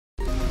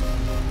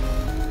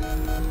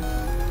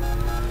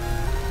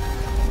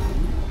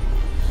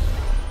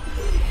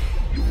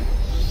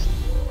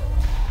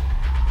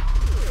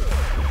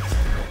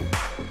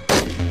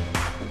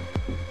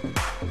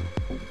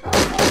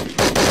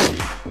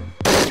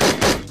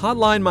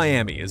Hotline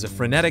Miami is a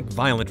frenetic,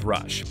 violent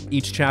rush.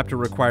 Each chapter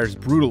requires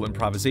brutal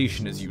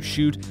improvisation as you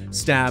shoot,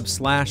 stab,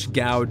 slash,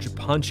 gouge,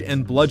 punch,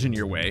 and bludgeon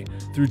your way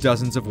through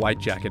dozens of white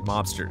jacket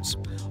mobsters.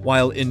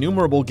 While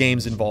innumerable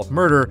games involve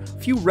murder,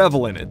 few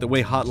revel in it the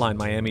way Hotline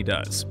Miami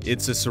does.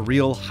 It's a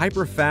surreal,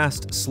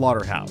 hyper-fast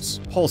slaughterhouse,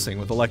 pulsing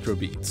with electro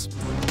beats.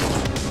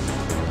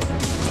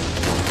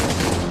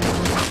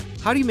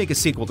 How do you make a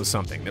sequel to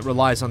something that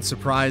relies on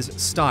surprise,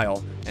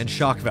 style, and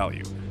shock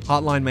value?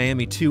 Hotline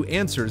Miami 2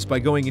 answers by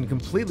going in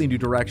completely new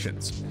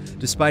directions.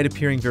 Despite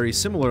appearing very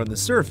similar on the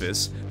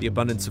surface, the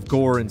abundance of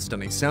gore and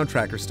stunning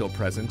soundtrack are still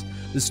present,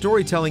 the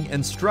storytelling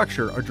and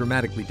structure are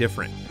dramatically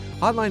different.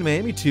 Hotline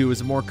Miami 2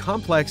 is a more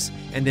complex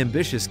and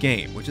ambitious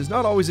game, which is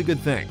not always a good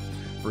thing.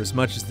 For as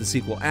much as the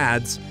sequel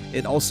adds,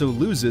 it also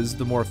loses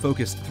the more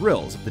focused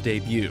thrills of the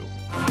debut.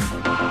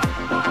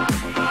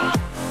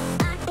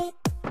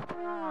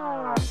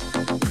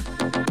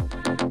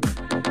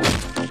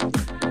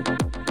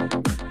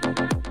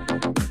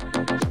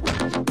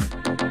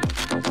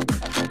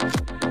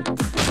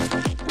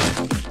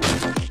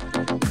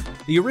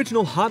 The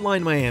original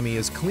Hotline Miami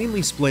is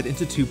cleanly split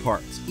into two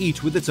parts,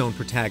 each with its own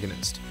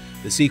protagonist.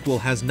 The sequel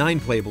has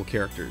 9 playable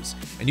characters,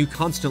 and you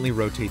constantly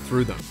rotate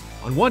through them.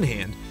 On one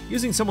hand,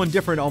 using someone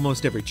different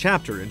almost every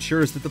chapter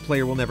ensures that the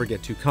player will never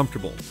get too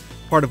comfortable.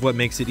 Part of what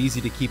makes it easy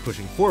to keep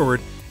pushing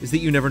forward is that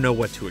you never know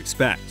what to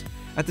expect.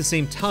 At the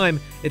same time,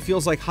 it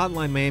feels like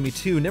Hotline Miami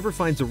 2 never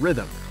finds a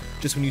rhythm.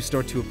 Just when you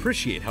start to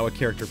appreciate how a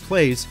character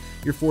plays,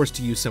 you're forced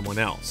to use someone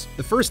else.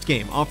 The first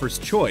game offers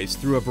choice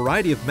through a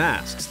variety of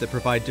masks that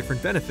provide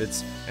different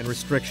benefits and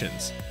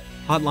restrictions.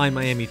 Hotline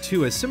Miami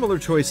 2 has similar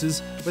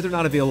choices, but they're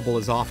not available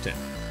as often.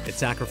 It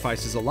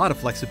sacrifices a lot of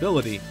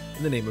flexibility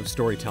in the name of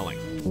storytelling.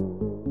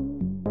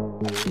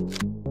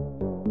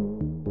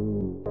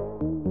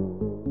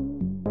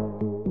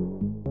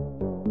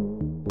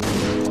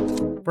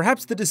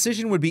 Perhaps the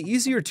decision would be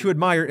easier to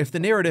admire if the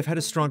narrative had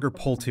a stronger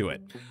pull to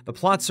it. The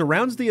plot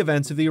surrounds the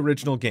events of the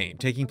original game,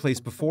 taking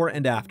place before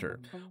and after.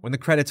 When the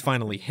credits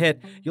finally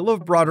hit, you'll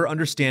have a broader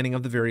understanding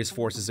of the various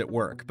forces at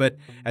work, but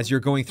as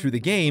you're going through the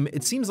game,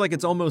 it seems like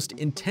it's almost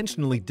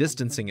intentionally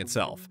distancing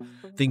itself.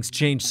 Things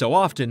change so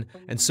often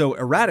and so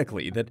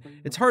erratically that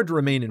it's hard to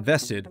remain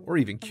invested or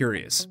even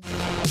curious.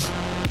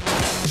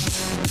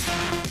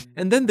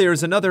 And then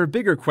there's another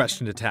bigger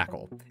question to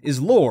tackle. Is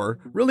lore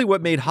really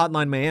what made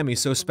Hotline Miami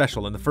so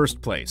special in the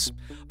first place?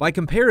 By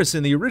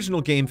comparison, the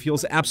original game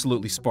feels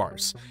absolutely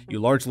sparse. You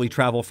largely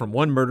travel from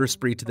one murder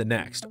spree to the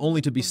next,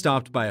 only to be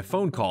stopped by a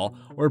phone call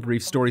or a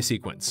brief story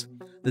sequence.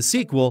 The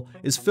sequel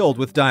is filled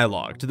with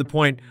dialogue, to the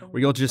point where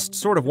you'll just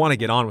sort of want to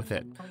get on with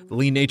it. The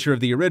lean nature of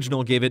the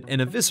original gave it an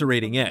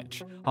eviscerating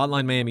edge.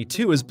 Hotline Miami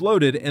 2 is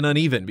bloated and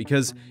uneven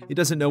because it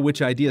doesn't know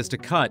which ideas to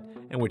cut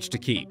and which to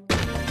keep.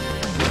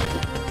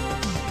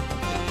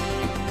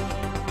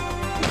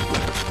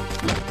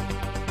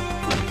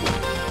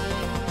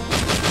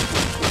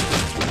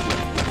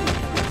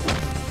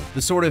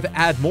 The sort of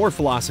add more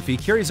philosophy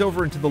carries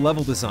over into the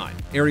level design.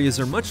 Areas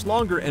are much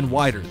longer and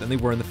wider than they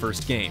were in the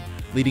first game,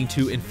 leading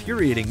to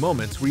infuriating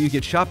moments where you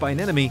get shot by an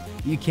enemy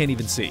that you can't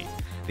even see.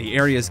 The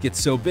areas get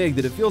so big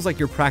that it feels like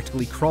you're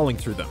practically crawling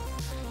through them.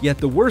 Yet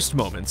the worst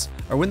moments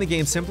are when the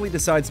game simply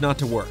decides not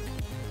to work.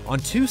 On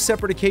 2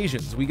 separate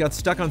occasions, we got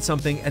stuck on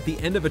something at the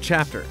end of a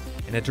chapter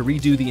and had to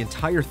redo the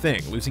entire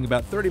thing, losing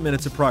about 30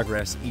 minutes of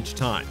progress each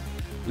time.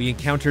 We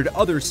encountered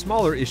other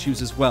smaller issues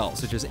as well,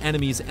 such as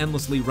enemies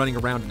endlessly running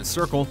around in a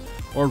circle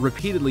or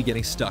repeatedly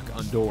getting stuck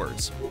on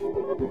doors.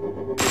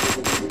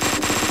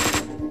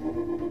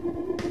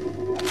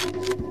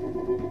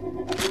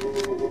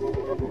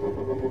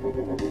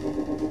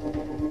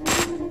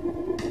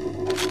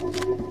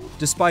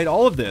 Despite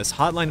all of this,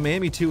 Hotline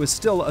Miami 2 is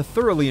still a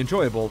thoroughly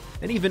enjoyable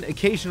and even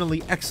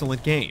occasionally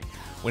excellent game.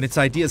 When its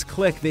ideas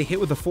click, they hit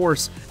with a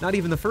force not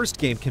even the first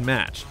game can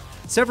match.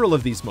 Several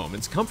of these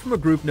moments come from a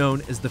group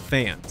known as the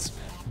Fans.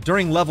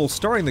 During levels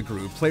starring the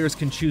group, players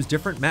can choose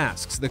different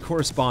masks that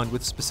correspond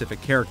with specific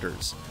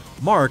characters.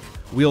 Mark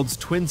wields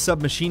twin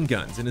submachine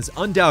guns and is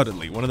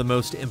undoubtedly one of the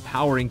most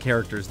empowering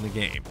characters in the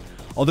game.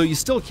 Although you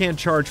still can't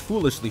charge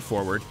foolishly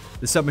forward,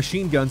 the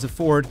submachine guns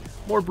afford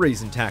more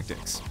brazen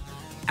tactics.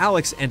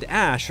 Alex and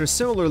Ash are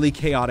similarly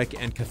chaotic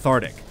and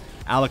cathartic.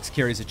 Alex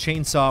carries a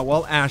chainsaw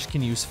while Ash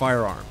can use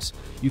firearms.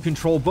 You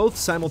control both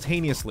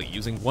simultaneously,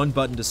 using one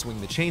button to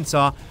swing the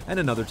chainsaw and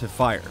another to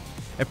fire.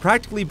 It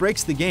practically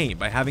breaks the game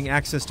by having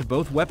access to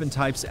both weapon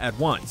types at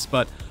once,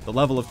 but the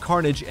level of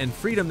carnage and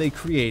freedom they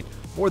create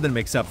more than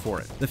makes up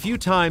for it. The few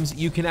times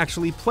you can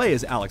actually play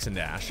as Alex and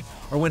Ash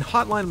are when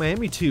Hotline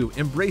Miami 2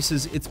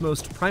 embraces its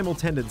most primal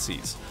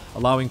tendencies,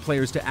 allowing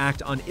players to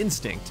act on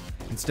instinct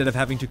instead of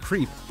having to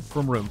creep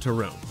from room to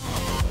room.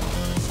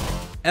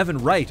 Evan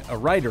Wright, a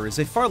writer, is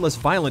a far less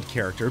violent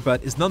character,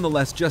 but is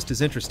nonetheless just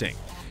as interesting.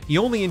 He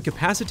only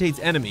incapacitates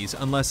enemies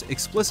unless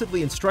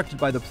explicitly instructed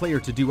by the player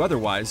to do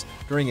otherwise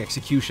during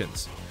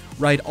executions.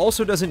 Wright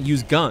also doesn't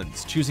use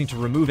guns, choosing to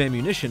remove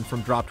ammunition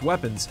from dropped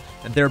weapons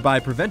and thereby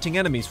preventing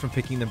enemies from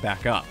picking them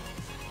back up.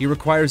 He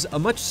requires a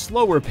much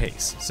slower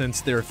pace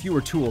since there are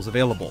fewer tools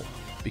available.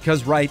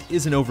 Because right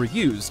isn't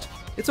overused,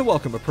 it's a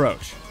welcome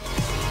approach.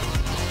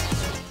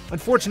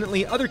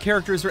 Unfortunately, other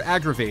characters are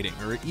aggravating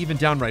or even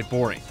downright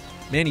boring.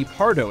 Manny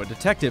Pardo, a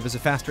detective, has a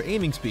faster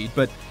aiming speed,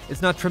 but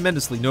it's not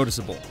tremendously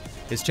noticeable.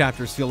 His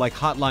chapters feel like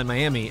Hotline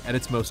Miami at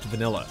its most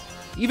vanilla.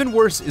 Even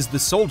worse is the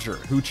soldier,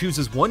 who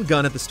chooses one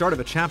gun at the start of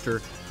a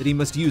chapter that he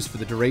must use for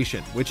the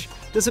duration, which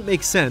doesn't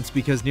make sense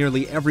because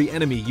nearly every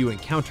enemy you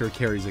encounter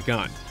carries a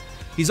gun.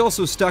 He's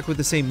also stuck with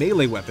the same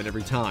melee weapon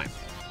every time.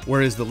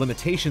 Whereas the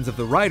limitations of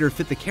the rider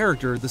fit the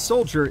character, the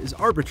soldier is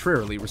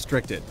arbitrarily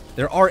restricted.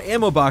 There are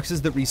ammo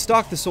boxes that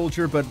restock the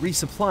soldier, but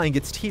resupplying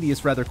gets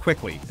tedious rather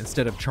quickly.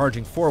 Instead of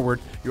charging forward,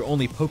 you're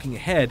only poking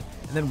ahead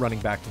and then running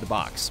back to the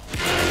box.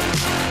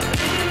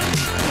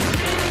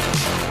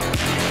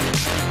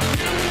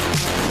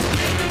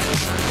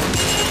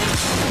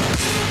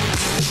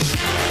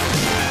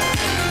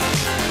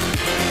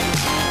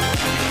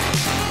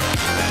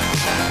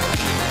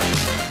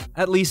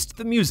 At least,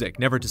 the music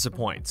never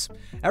disappoints.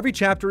 Every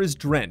chapter is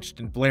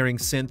drenched in blaring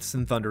synths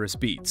and thunderous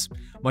beats.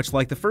 Much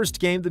like the first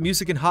game, the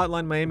music in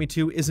Hotline Miami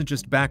 2 isn't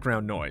just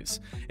background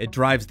noise. It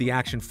drives the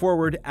action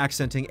forward,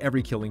 accenting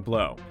every killing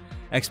blow.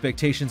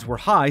 Expectations were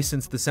high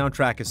since the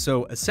soundtrack is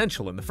so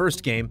essential in the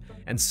first game,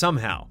 and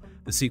somehow,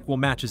 the sequel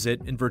matches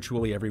it in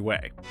virtually every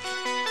way.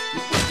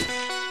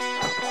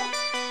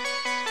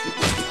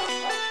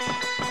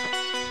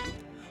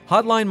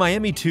 Hotline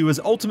Miami 2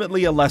 is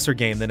ultimately a lesser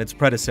game than its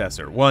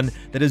predecessor, one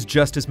that has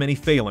just as many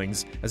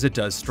failings as it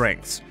does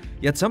strengths.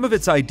 Yet some of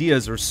its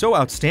ideas are so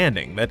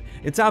outstanding that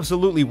it's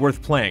absolutely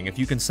worth playing if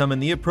you can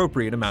summon the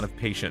appropriate amount of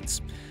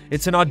patience.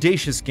 It's an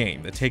audacious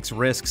game that takes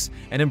risks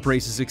and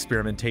embraces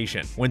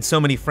experimentation. When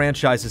so many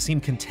franchises seem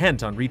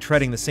content on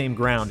retreading the same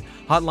ground,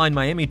 Hotline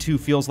Miami 2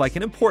 feels like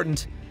an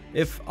important,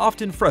 if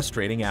often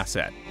frustrating,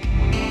 asset.